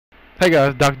Hey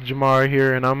guys, Dr. Jamar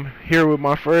here, and I'm here with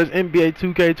my first NBA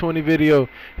 2K20 video.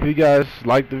 If you guys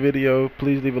like the video,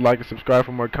 please leave a like and subscribe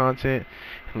for more content.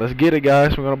 Let's get it,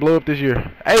 guys. We're gonna blow up this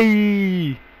year.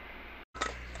 Hey!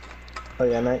 Oh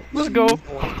yeah, night. Let's go.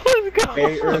 Let's go.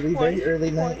 Very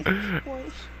early night.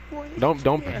 Don't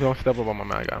step up on my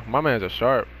man, guy. My man's a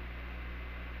sharp.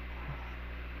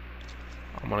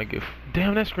 I'm gonna get.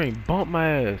 Damn, that screen bumped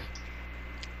my ass.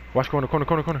 Watch corner.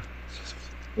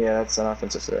 Yeah, that's an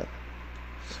offensive threat.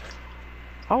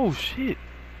 Oh shit.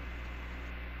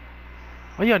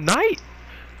 Oh yeah, Knight.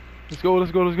 Let's go.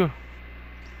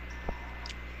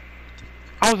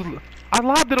 I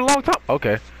lobbed it a long time.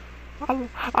 Okay.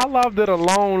 I lobbed it a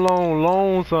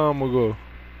long time ago.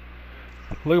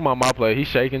 Look at my play. He's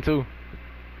shaking too.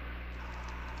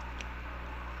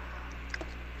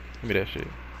 Give me that shit.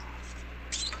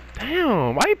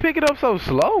 Damn, why you pick it up so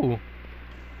slow?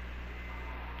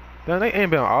 Damn, they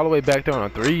inbound all the way back there on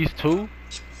the threes too.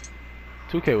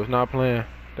 2K was not playing.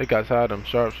 They got tired of them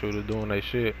sharpshooters doing their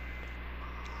shit.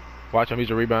 Watch him. He's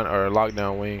a rebound or a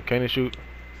lockdown wing. Can he shoot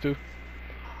too?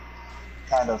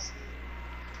 Kind of.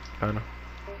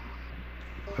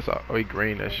 That's all. Oh, he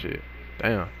green that shit.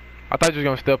 Damn. I thought you was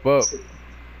gonna step up.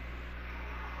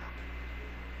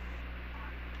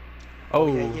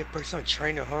 Oh. Yeah, yeah, personal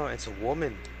trainer, huh? It's a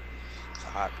woman. It's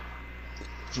hot.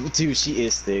 Dude, she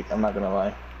is thick. I'm not gonna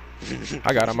lie.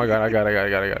 I got him.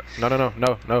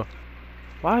 No.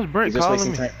 Why is Brent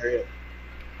calling me? Time. Hurry up.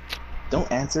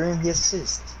 Don't answer him. He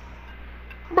assists.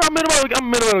 Bro, I'm in the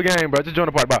middle of the game, bro. Just join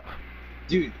the party, bro.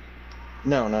 Dude.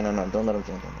 No. Don't let him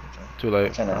join. Too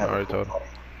late. I already told him.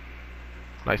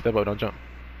 Nice, step up. Don't jump.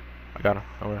 I got him.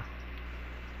 Don't worry.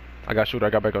 I got shooter. I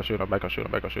got backup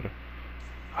shooter.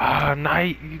 Ah,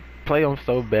 Knight. You play him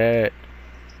so bad.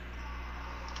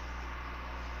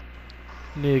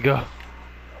 Nigga.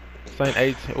 Saint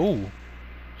 18. Ooh. What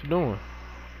you doing?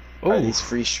 Ooh. Are these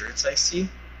free shirts I see?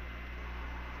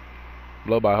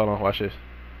 Blow by. Hold on. Watch this.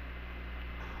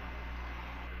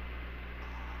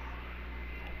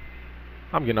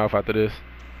 I'm getting off after this.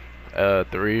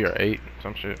 3 or 8.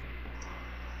 Some shit.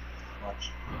 Watch.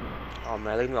 Oh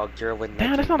man, leave me all gear with.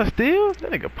 Damn, that's not a steal?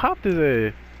 That nigga popped his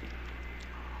ass.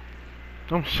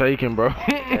 I'm shaking, bro.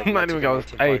 I'm not even gonna.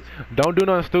 Hey, don't do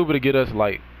nothing stupid to get us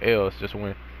like L's. Just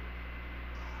win.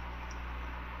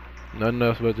 Nothing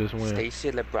else but just win.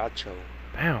 Stacy Lebracho.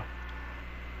 Damn.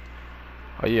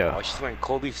 Oh yeah. Oh, she's wearing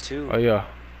Kobe's too. Oh yeah.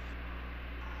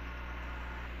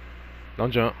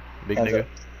 Don't jump, big nigga.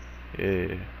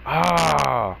 Yeah.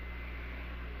 Ah.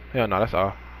 Hell no, that's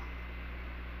all.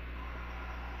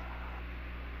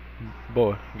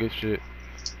 Boy, good shit.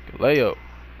 Good layup.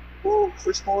 Woo,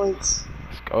 first points.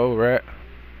 Let's go, rat.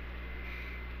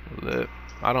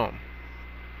 I don't.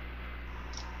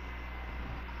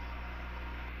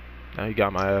 Now you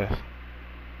got my ass.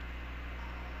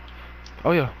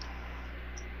 Oh yeah.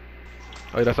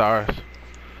 Oh yeah, that's ours.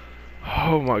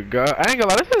 Oh my god. I ain't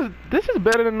gonna lie, this is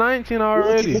better than 19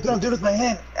 already. Look what I'm doing with my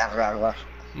hand.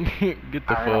 Get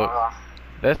the fuck.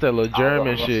 That's that little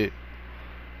German shit.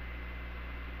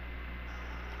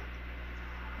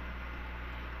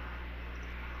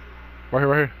 Right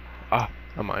here. Ah,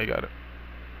 I'm on, you got it.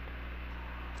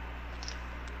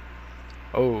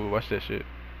 Oh, watch that shit.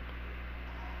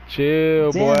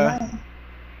 Chill, boy.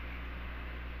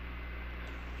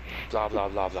 Blah blah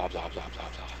blah blah blah blah blah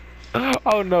blah.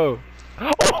 Oh no.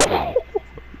 Oh.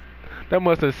 That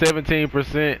must have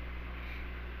 17%.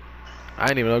 I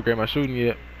ain't even upgrade my shooting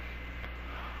yet.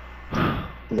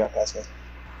 You got past me.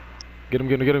 Get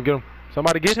him.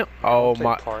 Somebody get him. Oh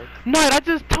my. No, I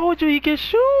just told you he can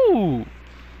shoot.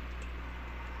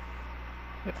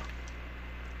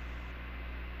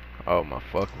 Oh my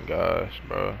fucking gosh,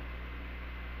 bro.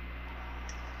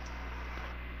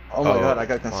 Oh my god, I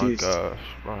got confused. Oh my gosh,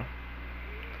 bro.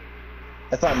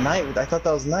 I thought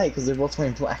that was Knight because they're both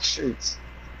wearing black shirts.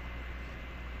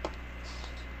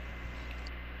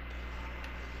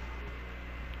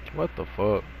 What the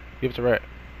fuck? Give it to Rat.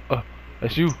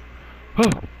 That's you.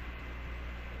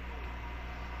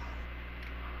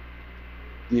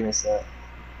 You missed that.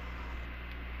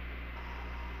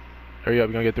 Hurry up,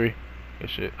 you're gonna get 3. Good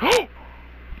shit.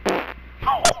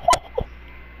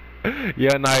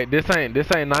 Yeah, Knight, this ain't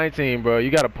 19, bro. You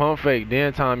gotta pump fake,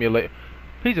 then time your lay.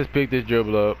 He just picked this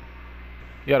dribble up.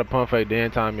 You gotta pump fake,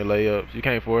 then time your layups. You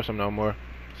can't force him no more,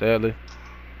 sadly.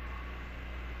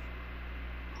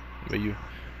 But you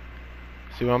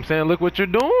see what I'm saying? Look what you're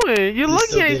doing. You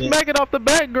look at smack it off the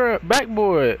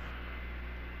backboard.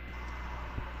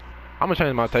 I'm gonna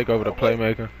change my takeover to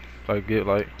playmaker, so I get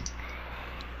like.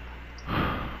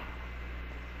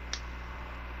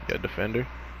 Yeah, defender.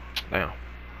 Damn.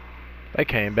 They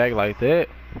came back like that.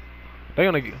 They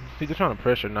gonna get. He's just trying to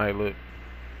pressure Knight. Look,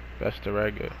 that's the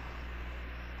right good.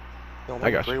 You I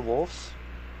know, got Grey you. Wolves?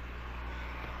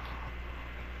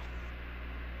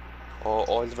 Or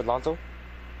Oliver Lonzo?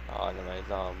 Oh, no,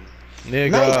 it's,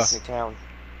 Nigga, Nice. Anthony Town.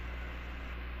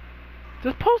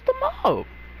 just post them up.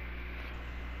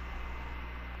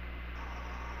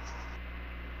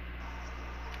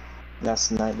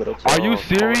 That's Knight, but okay. Are you Call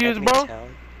serious, Anthony bro?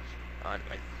 Town. Oh,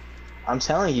 no, I'm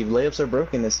telling you, layups are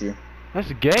broken this year.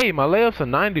 That's gay. My layups are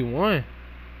 91.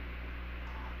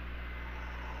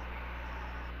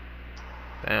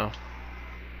 Damn.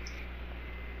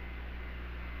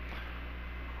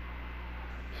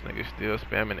 This nigga still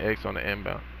spamming X on the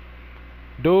inbound.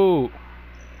 Dude.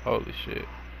 Holy shit.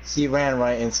 He ran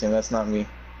right into him. That's not me.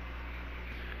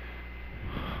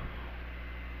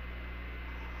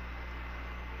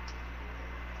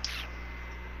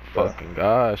 Bro. Fucking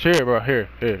gosh. Here, bro. Here.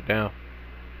 Down.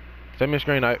 Send me a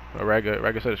screen. A regular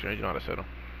set of screens. You know how to set them.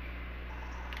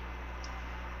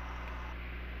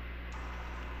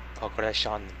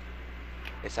 Progression.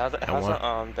 It's how's And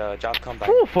one. the job combine?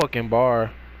 Full fucking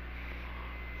bar.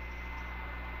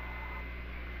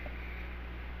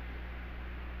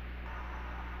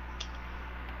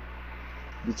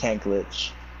 You can't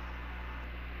glitch.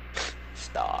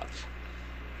 Stop.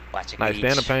 Watching Nice. Stay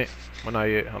in the age. paint. Well, not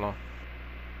yet. Hold on.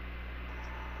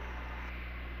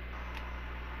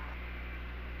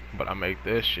 But I make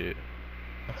this shit.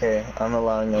 Okay, I'm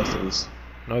allowing no threes.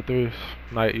 No threes.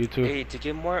 Night, you too. Hey, to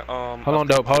get more Hold on, upgrade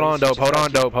dope. Hold on, points, you dope. just Hold have on,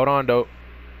 to- dope. Hold on, dope.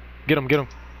 Get him.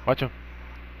 Watch him.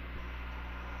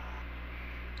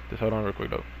 Just hold on real quick,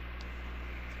 dope.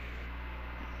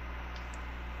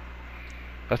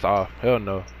 That's off. Hell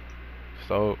no.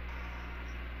 So.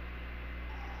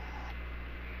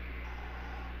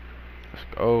 Let's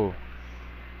go.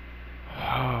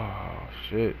 Oh,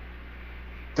 shit.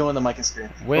 Go on the mic and scream.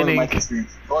 Winning. Go on the mic and scream.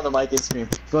 Go on the mic and scream.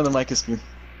 Go on the mic and scream.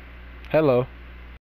 Hello.